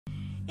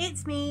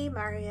it's me,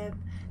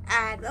 Mariam,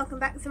 and welcome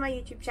back to my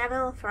YouTube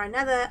channel for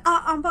another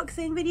art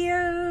unboxing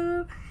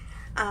video.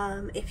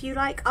 If you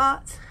like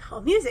art, or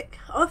music,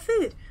 or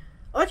food,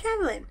 or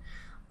traveling,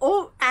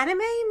 or anime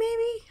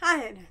maybe?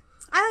 I don't know.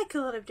 I like a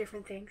lot of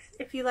different things.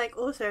 If you like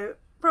also,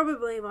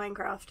 probably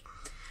Minecraft.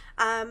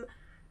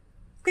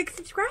 Click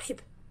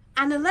subscribe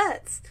and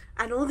alerts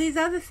and all these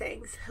other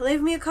things.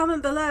 Leave me a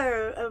comment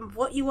below of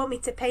what you want me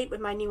to paint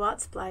with my new art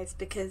supplies,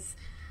 because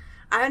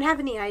I don't have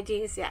any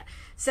ideas yet.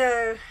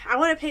 So I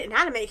want to paint an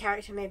anime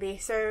character maybe.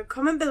 So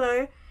comment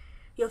below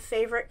your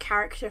favorite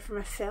character from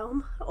a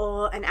film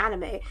or an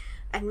anime,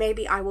 and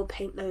maybe I will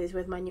paint those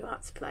with my new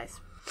art supplies.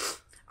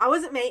 I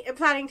wasn't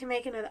planning to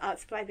make another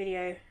art supply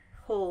video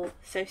haul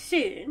so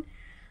soon,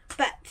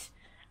 but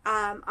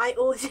I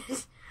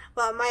ordered,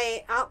 well,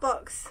 my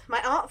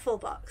artful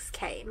box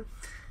came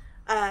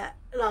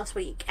last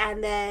week,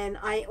 and then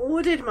I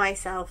ordered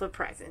myself a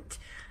present,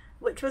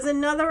 which was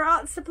another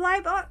art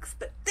supply box,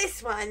 but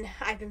this one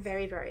I've been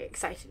very, very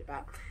excited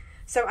about.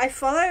 So I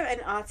follow an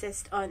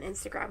artist on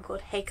Instagram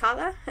called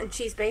Heikala, and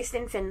she's based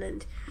in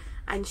Finland,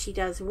 and she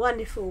does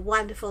wonderful,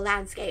 wonderful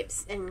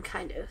landscapes and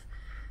kind of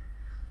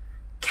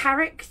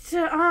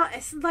character art.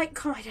 It's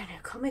like, I don't know,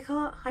 comic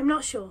art? I'm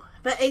not sure,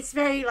 but it's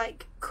very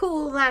like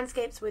cool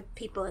landscapes with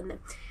people in them,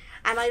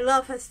 and I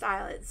love her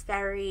style. It's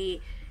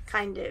very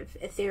kind of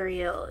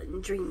ethereal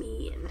and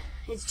dreamy, and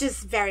it's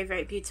just very,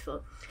 very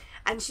beautiful.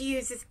 And she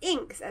uses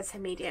inks as her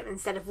medium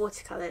instead of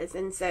watercolors,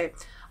 and so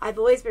I've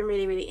always been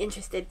really, really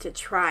interested to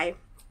try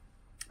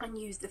and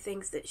use the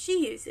things that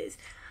she uses.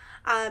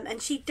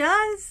 And she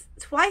does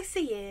twice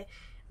a year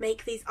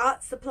make these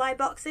art supply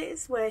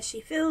boxes where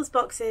she fills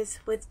boxes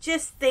with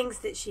just things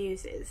that she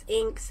uses: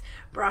 inks,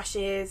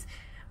 brushes,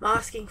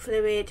 masking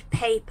fluid,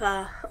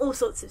 paper, all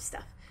sorts of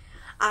stuff.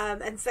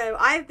 And so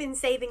I've been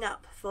saving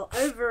up for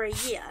over a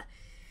year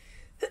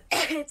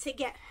to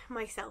get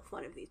myself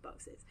one of these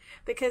boxes,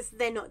 because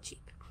they're not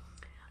cheap,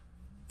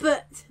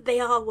 but they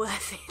are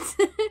worth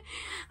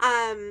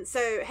it.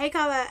 So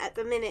Heikala at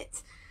the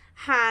minute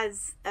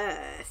has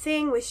a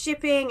thing with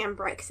shipping and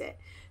Brexit,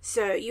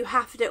 so you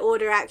have to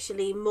order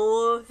actually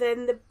more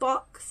than the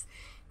box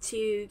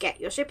to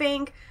get your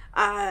shipping.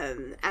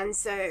 And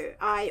so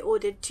I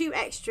ordered 2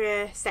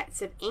 extra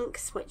sets of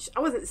inks, which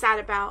I wasn't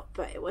sad about,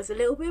 but it was a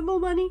little bit more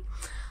money.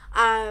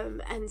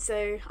 And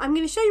so I'm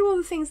going to show you all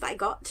the things that I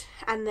got,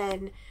 and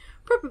then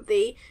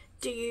probably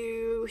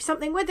do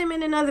something with them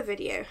in another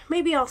video.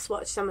 Maybe I'll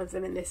swatch some of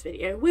them in this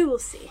video. We will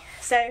see.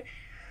 So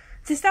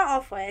to start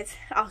off with,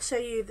 I'll show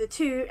you the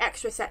 2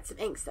 extra sets of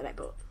inks that I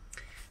bought.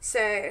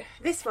 So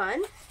this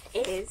one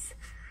is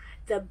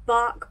the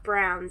Bark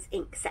Browns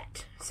ink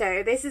set.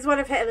 So this is one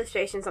of her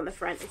illustrations on the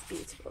front. It's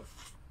beautiful.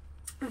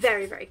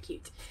 Very, very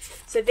cute.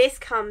 So this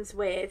comes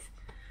with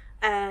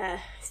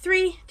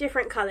 3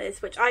 different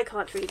colours, which I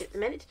can't read at the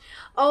minute: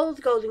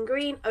 old, golden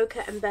green,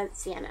 ochre and burnt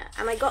sienna.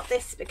 And I got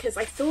this because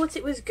I thought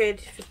it was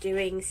good for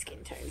doing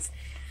skin tones.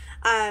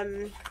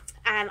 And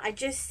I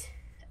just,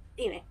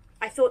 you know,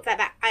 I thought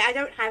that I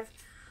don't have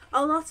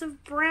a lot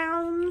of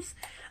browns,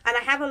 and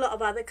I have a lot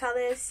of other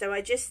colours, so I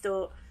just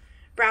thought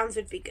browns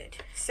would be good.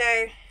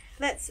 So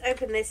let's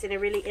open this in a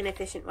really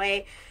inefficient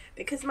way,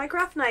 because my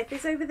craft knife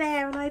is over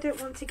there and I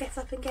don't want to get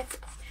up and get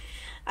it.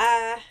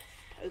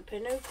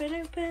 Open, open,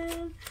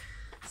 open.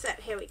 So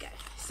here we go.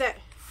 So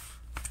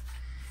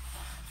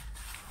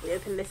we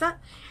open this up,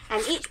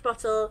 and each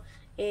bottle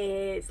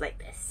is like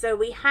this. So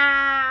we have,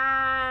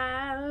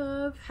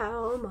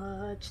 how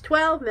much?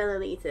 12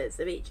 milliliters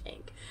of each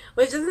ink,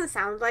 which doesn't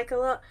sound like a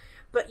lot,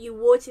 but you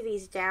water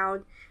these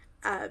down,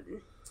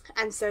 and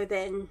so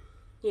then,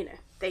 you know,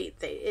 they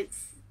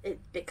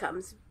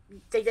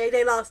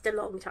last a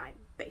long time,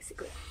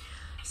 basically.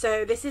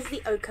 So this is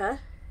the ochre.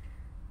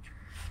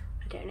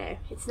 I don't know,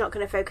 it's not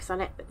going to focus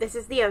on it, but this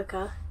is the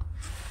ochre.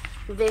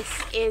 This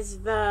is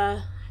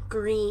the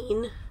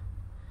green,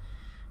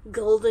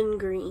 golden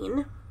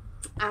green,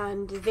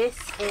 and this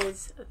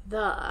is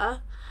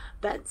the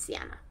burnt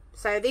sienna.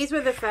 So these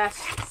were the first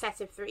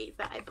set of 3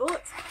 that I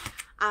bought,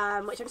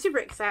 which I'm super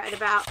excited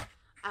about,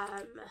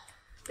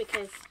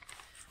 because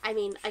I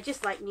mean, I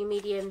just like new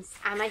mediums,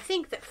 and I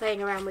think that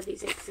playing around with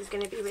these inks is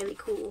going to be really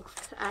cool.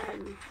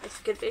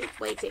 It's a good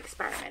way to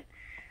experiment.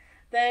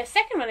 The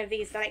second one of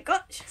these that I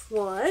got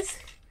was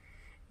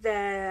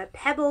the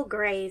Pebble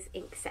Grays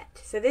ink set.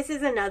 So this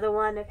is another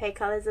one of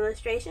Heikala's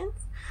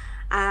illustrations,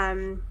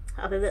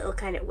 of a little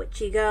kind of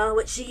witchy girl,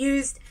 which she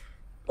used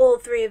all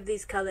 3 of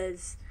these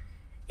colours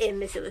in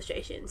this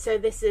illustration. So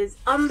this is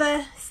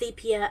umber,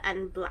 sepia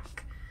and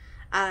black.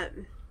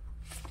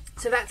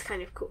 So that's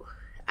kind of cool.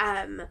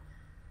 And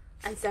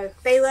so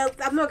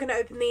I'm not going to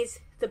open these.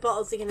 The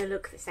bottles are going to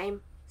look the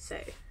same, so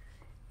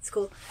it's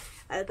cool.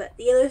 But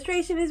the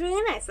illustration is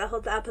really nice. I'll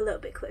hold that up a little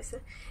bit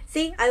closer.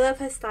 See, I love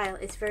her style.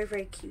 It's very,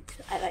 very cute.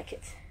 I like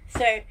it.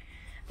 So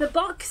the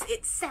box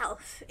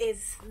itself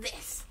is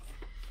this.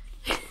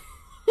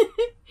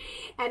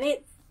 And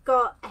it's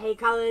got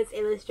Heikala's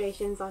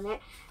illustrations on it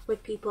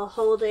with people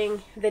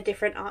holding the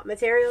different art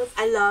materials.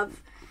 I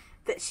love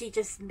that she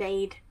just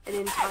made an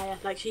entire,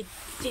 like she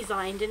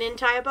designed an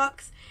entire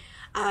box.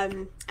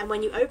 And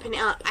when you open it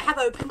up, I have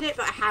opened it,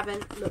 but I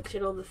haven't looked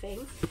at all the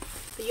things.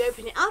 But you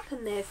open it up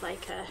and there's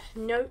like a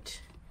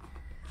note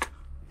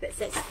that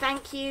says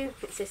thank you.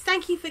 It says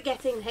thank you for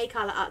getting the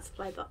Heikala art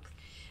supply box.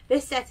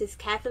 This set is a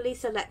carefully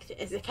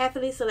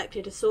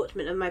selected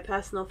assortment of my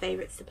personal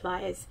favourite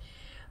supplies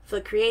for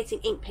creating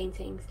ink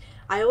paintings.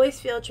 I always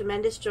feel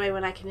tremendous joy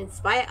when I can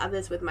inspire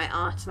others with my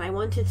art, and I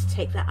wanted to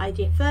take that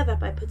idea further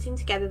by putting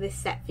together this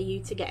set for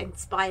you to get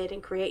inspired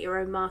and create your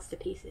own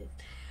masterpieces.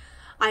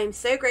 I am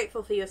so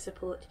grateful for your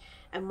support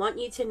and want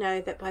you to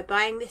know that by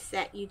buying this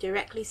set you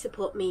directly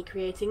support me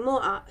creating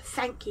more art.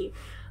 Thank you.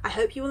 I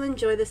hope you will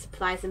enjoy the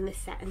supplies in this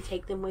set and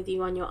take them with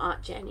you on your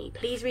art journey.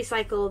 Please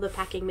recycle all the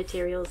packing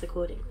materials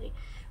accordingly,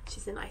 which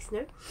is a nice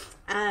note.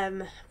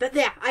 But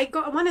yeah,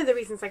 one of the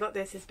reasons I got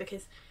this is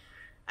because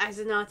as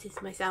an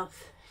artist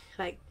myself,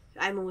 like,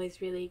 I'm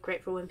always really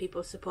grateful when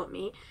people support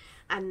me,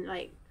 and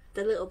like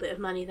the little bit of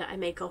money that I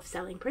make off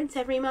selling prints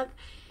every month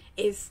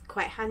is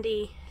quite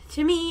handy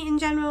to me in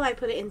general. I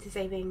put it into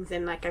savings,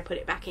 and like I put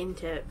it back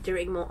into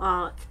doing more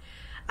art,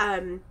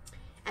 and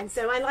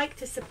so I like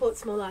to support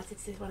small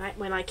artists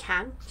when I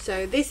can.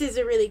 So this is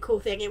a really cool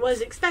thing. It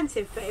was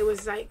expensive, but it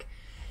was like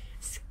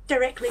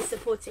directly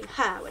supporting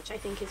her, which I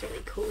think is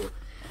really cool.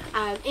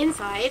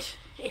 Inside,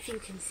 if you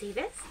can see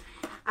this,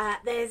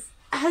 there's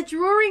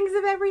drawings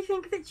of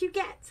everything that you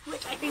get,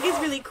 which I think is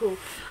really cool.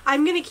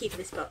 I'm going to keep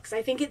this box.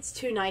 I think it's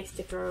too nice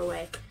to throw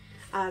away.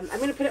 I'm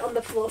going to put it on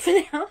the floor for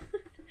now.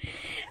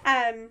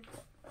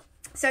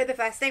 So the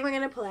first thing we're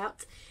going to pull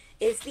out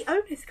is the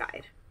owner's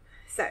guide.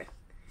 So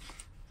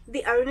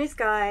the owner's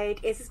guide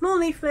is a small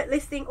leaflet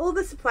listing all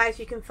the supplies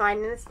you can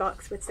find in this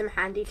box with some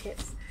handy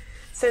tips.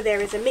 So there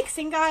is a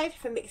mixing guide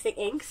for mixing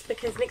inks,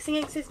 because mixing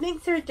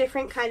inks are a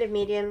different kind of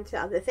medium to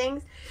other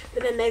things,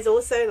 but then there's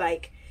also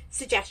like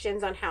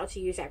suggestions on how to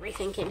use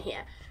everything in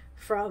here,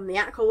 from the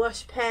aqua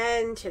wash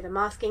pen to the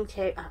masking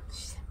tape,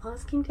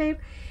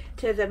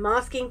 to the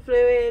masking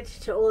fluid,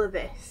 to all of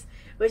this,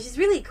 which is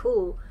really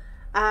cool.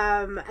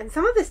 And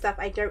some of the stuff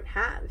I don't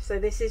have, so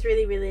this is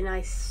really, really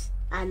nice.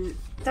 And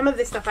some of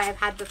this stuff I have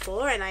had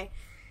before and I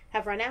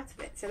have run out of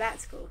it, so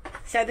that's cool.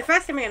 So the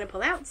first thing we're going to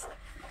pull out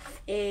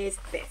is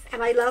this,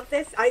 and I love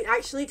this. I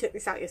actually took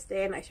this out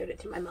yesterday and I showed it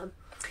to my mum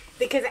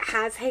because it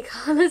has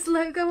Heikala's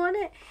logo on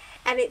it,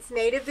 and it's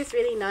made of this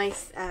really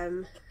nice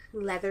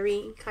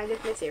leathery kind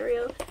of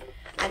material.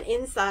 And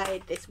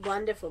inside this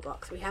wonderful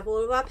box we have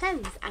all of our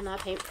pens and our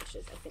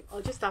paintbrushes, I think,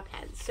 or just our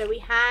pens. So we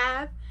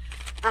have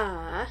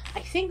I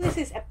think this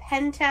is a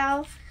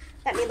Pentel.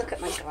 Let me look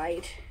at my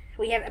guide.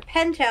 We have a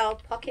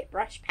Pentel pocket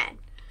brush pen,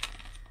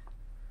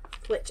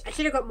 which I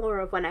should have got more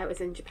of when I was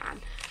in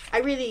Japan. I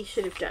really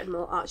should have done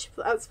more art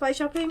supply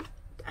shopping,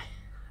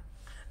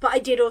 but I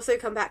did also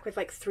come back with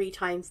like 3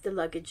 times the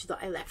luggage that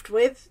I left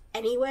with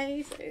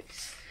anyway. So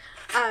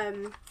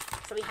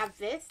we have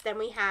this. Then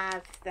we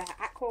have the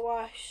aqua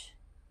wash,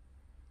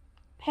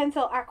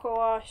 Pentel aqua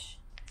wash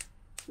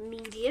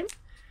medium.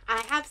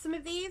 I have some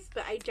of these,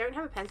 but I don't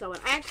have a Pentel one.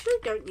 I actually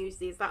don't use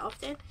these that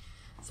often,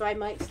 so I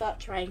might start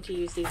trying to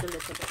use these a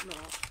little bit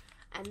more.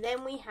 And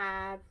then we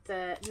have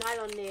the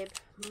nylon nib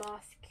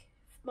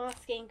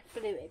masking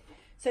fluid.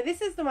 So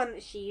this is the one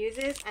that she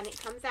uses, and it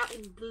comes out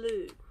in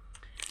blue.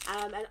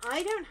 And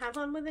I don't have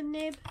one with a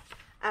nib,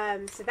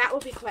 so that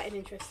will be quite an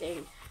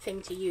interesting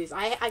thing to use.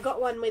 I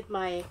got one with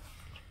my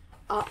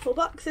Artful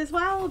box as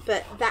well,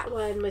 but that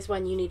one was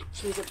one you need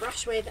to use a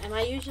brush with, and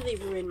I usually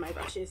ruin my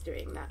brushes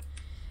doing that.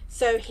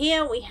 So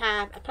here we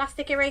have a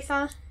plastic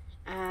eraser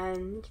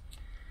and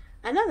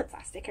another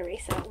plastic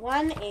eraser.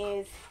 One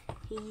is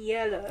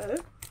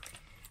yellow.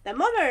 The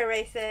mono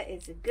eraser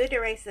is a good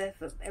eraser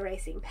for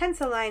erasing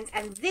pencil lines,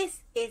 and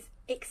this is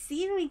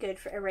exceedingly good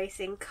for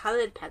erasing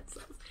coloured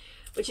pencils,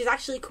 which is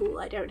actually cool.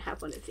 I don't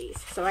have one of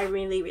these, so I'm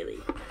really,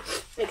 really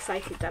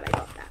excited that I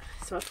got that.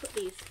 So I'll put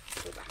these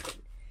all back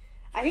in.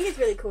 I think it's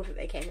really cool that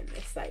they came in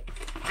this. Like,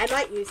 I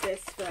might use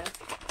this for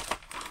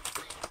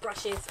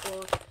brushes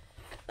or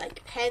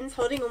like pens,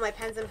 holding all my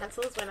pens and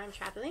pencils when I'm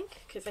traveling,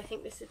 because I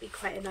think this would be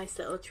quite a nice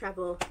little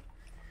travel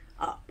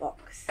art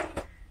box.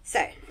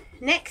 So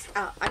next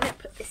up, I'm going to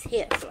put this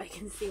here so I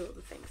can see all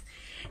the things.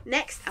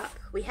 Next up,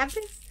 we have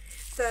this.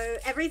 So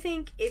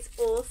everything is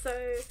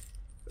also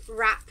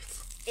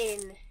wrapped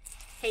in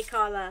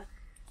Heikala,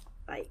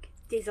 like,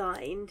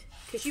 designed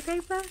tissue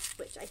paper,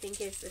 which I think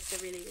is just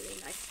a really, really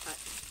nice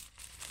touch.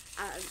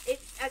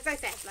 It's, as I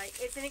said, like,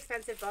 it's an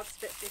expensive box,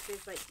 but this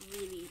is like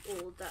really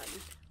all done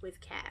with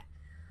care.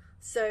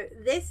 So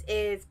this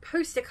is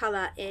poster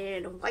color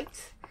in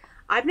white.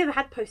 I've never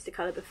had poster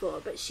color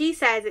before, but she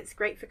says it's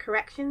great for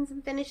corrections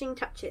and finishing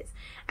touches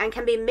and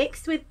can be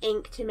mixed with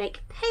ink to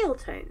make pale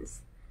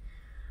tones.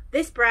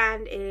 This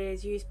brand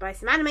is used by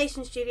some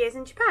animation studios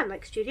in Japan,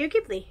 like Studio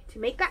Ghibli, to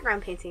make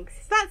background paintings.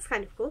 So that's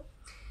kind of cool.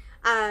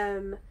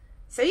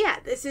 So yeah,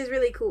 this is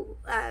really cool.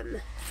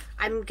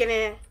 I'm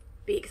gonna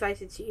be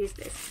excited to use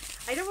this.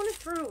 I don't want to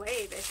throw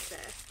away this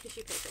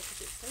tissue paper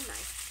because it's so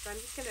nice. So I'm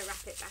just gonna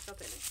wrap it back up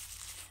in it.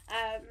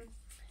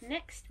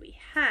 next we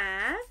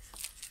have,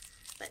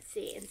 let's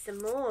see, and some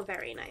more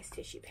very nice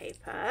tissue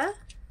paper.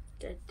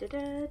 I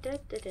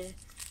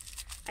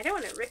don't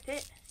want to rip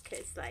it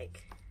because,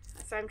 like,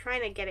 so I'm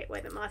trying to get it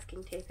where the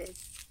masking tape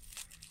is.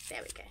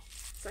 There we go.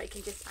 So I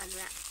can just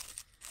unwrap.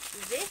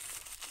 This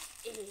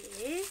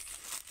is,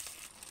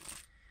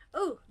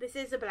 oh, this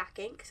is a black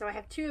ink. So I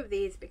have two of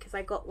these because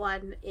I got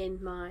one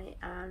in my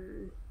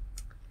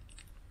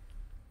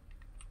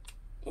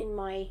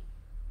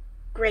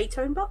grey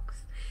tone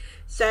box.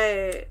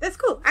 So that's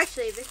cool.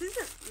 Actually, this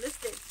isn't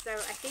listed, so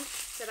I think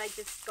that I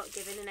just got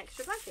given an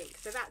extra black ink.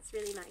 So that's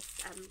really nice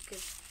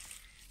because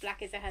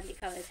black is a handy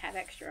colour to have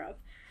extra of.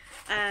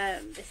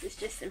 This is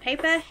just some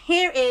paper.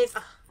 Here is,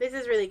 oh, this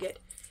is really good.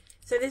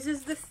 So this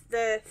is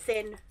the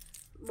thin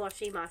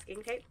washi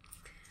masking tape.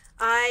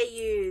 I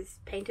use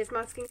painter's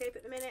masking tape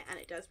at the minute and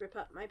it does rip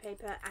up my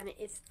paper and it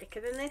is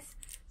thicker than this.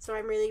 So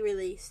I'm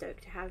really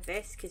stoked to have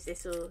this because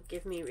this will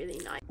give me really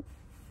nice.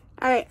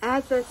 Alright, I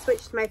had to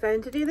switch to my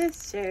phone to do this,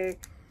 so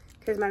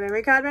because my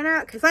memory card ran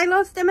out, because I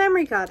lost a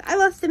memory card. I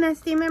lost an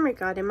SD memory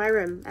card in my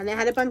room and it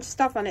had a bunch of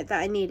stuff on it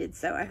that I needed,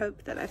 so I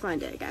hope that I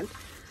find it again.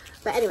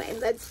 But anyway,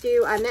 let's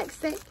do our next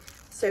thing.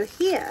 So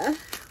here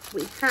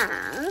we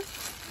have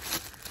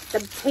the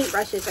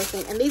paintbrushes, I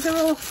think, and these are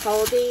all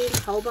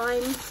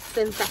Holbein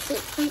synthetic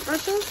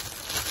paintbrushes.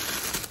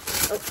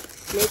 Oh,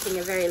 it's making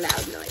a very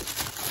loud noise.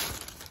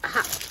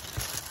 Aha.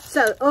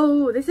 So,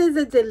 oh, this is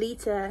a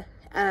Delita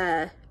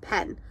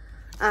pen.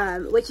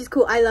 Which is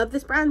cool. I love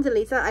this brand,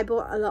 Delita. I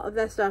bought a lot of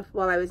their stuff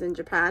while I was in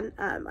Japan.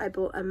 I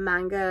bought a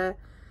manga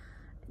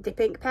dip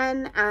ink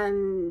pen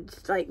and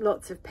like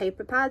lots of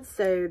paper pads.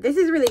 So this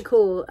is really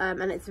cool,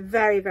 and it's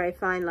very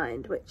fine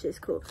lined, which is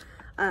cool.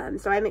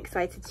 So I'm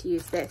excited to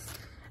use this.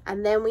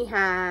 And then we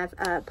have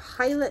a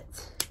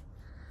Pilot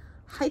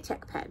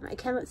high-tech pen. I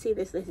cannot see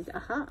this. This is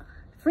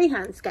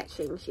freehand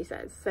sketching, she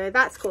says. So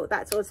that's cool.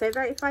 That's also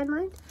very fine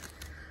lined.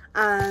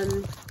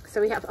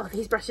 So we have, oh,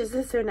 these brushes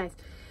are so nice.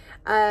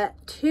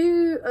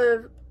 Two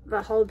of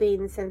the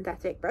Holbein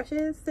synthetic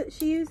brushes that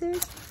she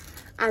uses,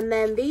 and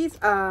then these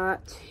are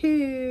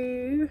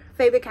two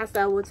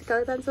Faber-Castell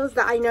watercolor pencils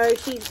that I know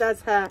she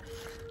does her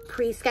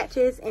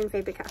pre-sketches in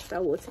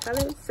Faber-Castell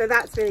watercolors, so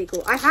that's really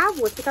cool. I have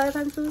watercolor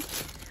pencils,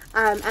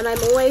 and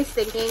I'm always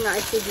thinking I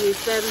should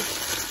use them,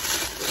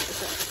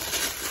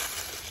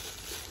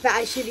 that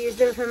I should use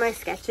them for my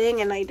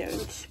sketching, and I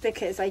don't,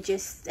 because I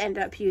just end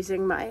up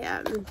using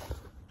my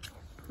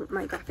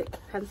my graphic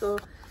pencil.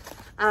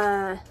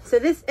 So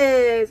this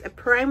is a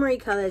primary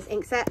colors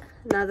ink set,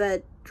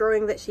 another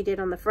drawing that she did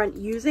on the front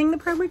using the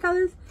primary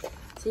colors.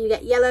 So you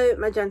get yellow,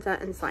 magenta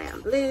and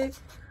cyan blue.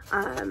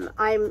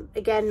 I'm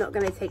again not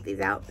going to take these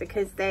out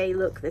because they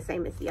look the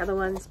same as the other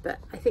ones, but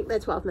I think they're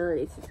 12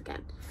 milliliters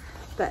again.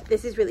 But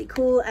this is really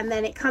cool, and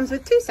then it comes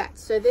with two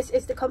sets. So this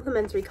is the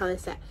complementary color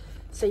set.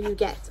 So you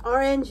get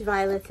orange,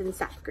 violet and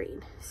sap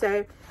green.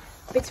 So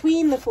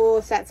between the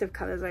 4 sets of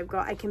colors I've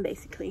got, I can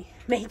basically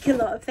make a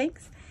lot of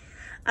things.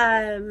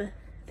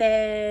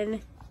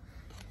 Then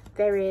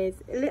there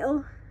is a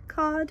little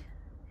card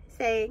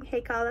saying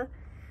Heikala.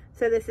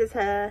 So this is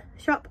her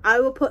shop. I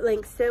will put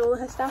links to all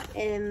her stuff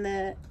in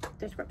the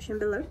description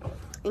below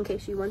in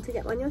case you want to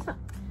get one yourself.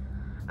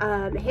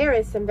 Here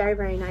is some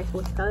very nice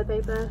watercolor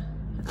paper.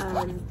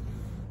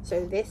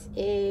 So this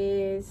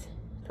is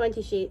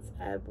 20 sheets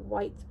of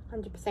white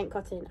 100%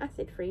 cotton,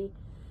 acid free,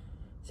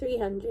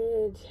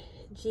 300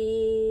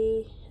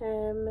 G.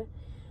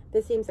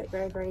 This seems like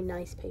very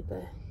nice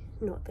paper,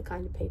 not the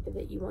kind of paper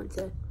that you want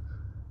to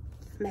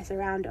mess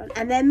around on.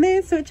 And then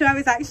this, which I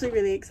was actually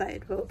really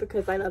excited for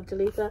because I love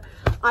Delita.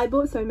 I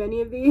bought so many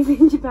of these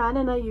in Japan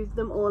and I used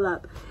them all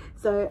up.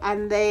 So,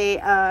 and they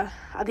are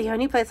the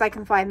only place I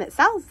can find that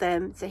sells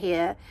them to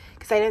here,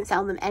 because I don't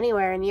sell them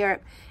anywhere in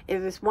Europe.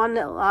 There's this one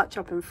little art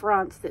shop in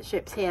France that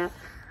ships here,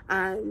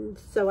 and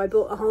so I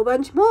bought a whole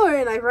bunch more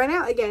and I've run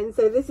out again.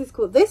 So this is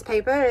cool. This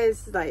paper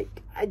is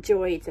like a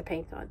joy to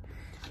paint on.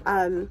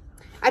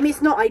 I mean,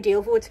 it's not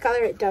ideal for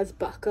watercolor, it does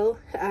buckle,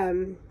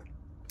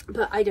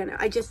 but I don't know,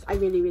 I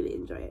really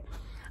enjoy it.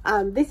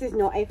 This is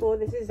not A4,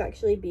 this is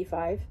actually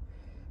B5,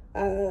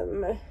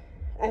 and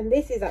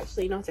this is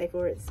actually not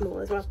A4, it's small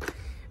as well,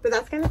 but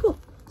that's kind of cool.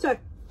 So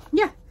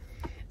yeah,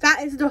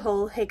 that is the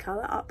whole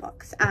Heikala art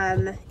box.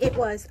 It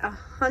was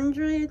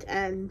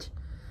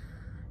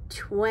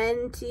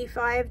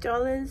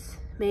 $125,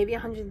 maybe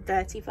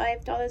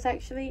 $135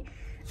 actually,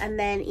 and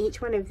then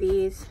each one of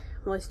these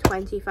was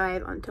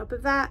 $25 on top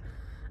of that.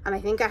 And I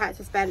think I had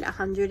to spend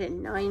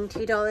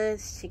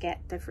 $190 to get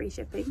the free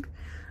shipping.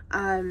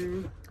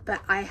 But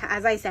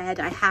as I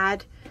said, I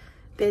had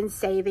been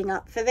saving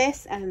up for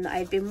this and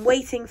I'd been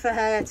waiting for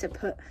her to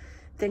put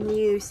the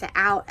new set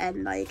out.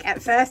 And like,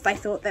 at first I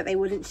thought that they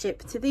wouldn't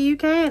ship to the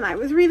UK and I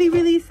was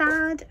really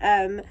sad.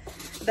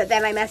 But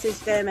then I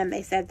messaged them and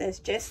they said there's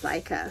just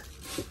like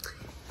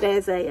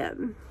there's like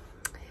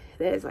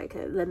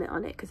a limit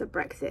on it because of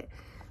Brexit.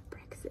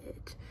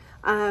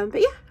 But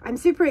yeah, I'm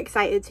super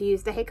excited to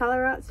use the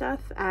Heikala art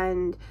stuff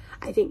and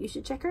I think you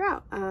should check her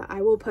out.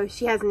 I will post,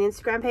 she has an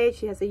Instagram page,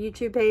 she has a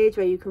YouTube page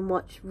where you can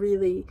watch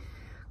really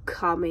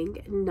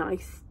calming,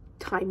 nice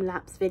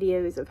time-lapse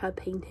videos of her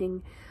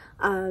painting.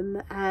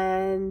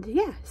 And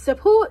yeah,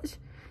 support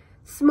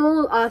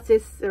small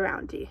artists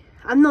around you.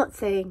 I'm not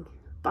saying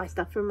buy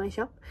stuff from my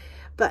shop,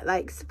 but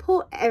like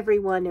support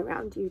everyone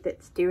around you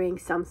that's doing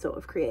some sort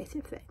of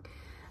creative thing.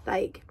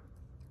 Like,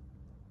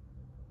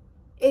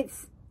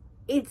 it's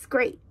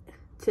great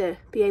to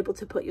be able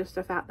to put your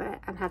stuff out there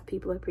and have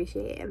people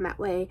appreciate it in that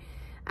way,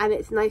 and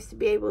it's nice to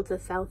be able to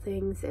sell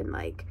things and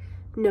like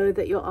know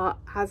that your art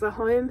has a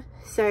home.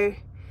 So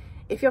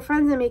if your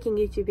friends are making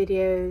YouTube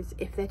videos,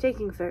 if they're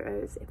taking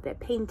photos, if they're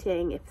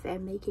painting, if they're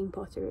making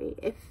pottery,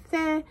 if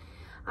they're,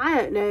 I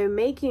don't know,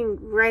 making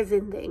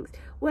resin things,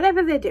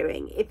 whatever they're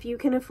doing, if you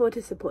can afford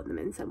to support them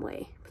in some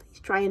way,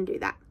 please try and do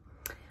that.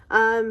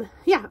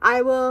 Yeah,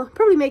 I will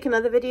probably make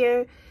another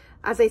video.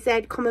 As I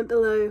said, comment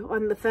below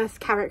on the first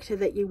character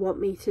that you want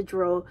me to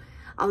draw.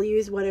 I'll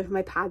use one of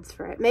my pads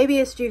for it. Maybe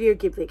a Studio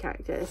Ghibli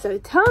character. So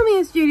tell me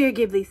a Studio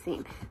Ghibli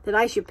scene that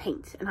I should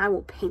paint, and I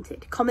will paint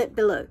it. Comment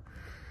below.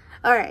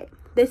 Alright,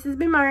 this has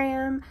been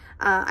Mariam.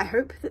 I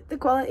hope that the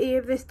quality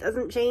of this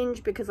doesn't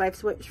change because I've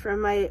switched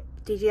from my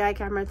DJI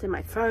camera to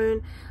my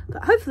phone,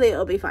 but hopefully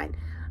it'll be fine.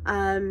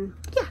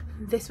 Yeah,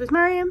 this was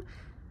Mariam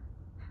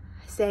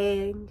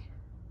saying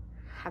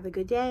have a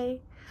good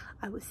day.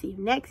 I will see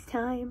you next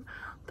time.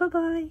 Bye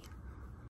bye.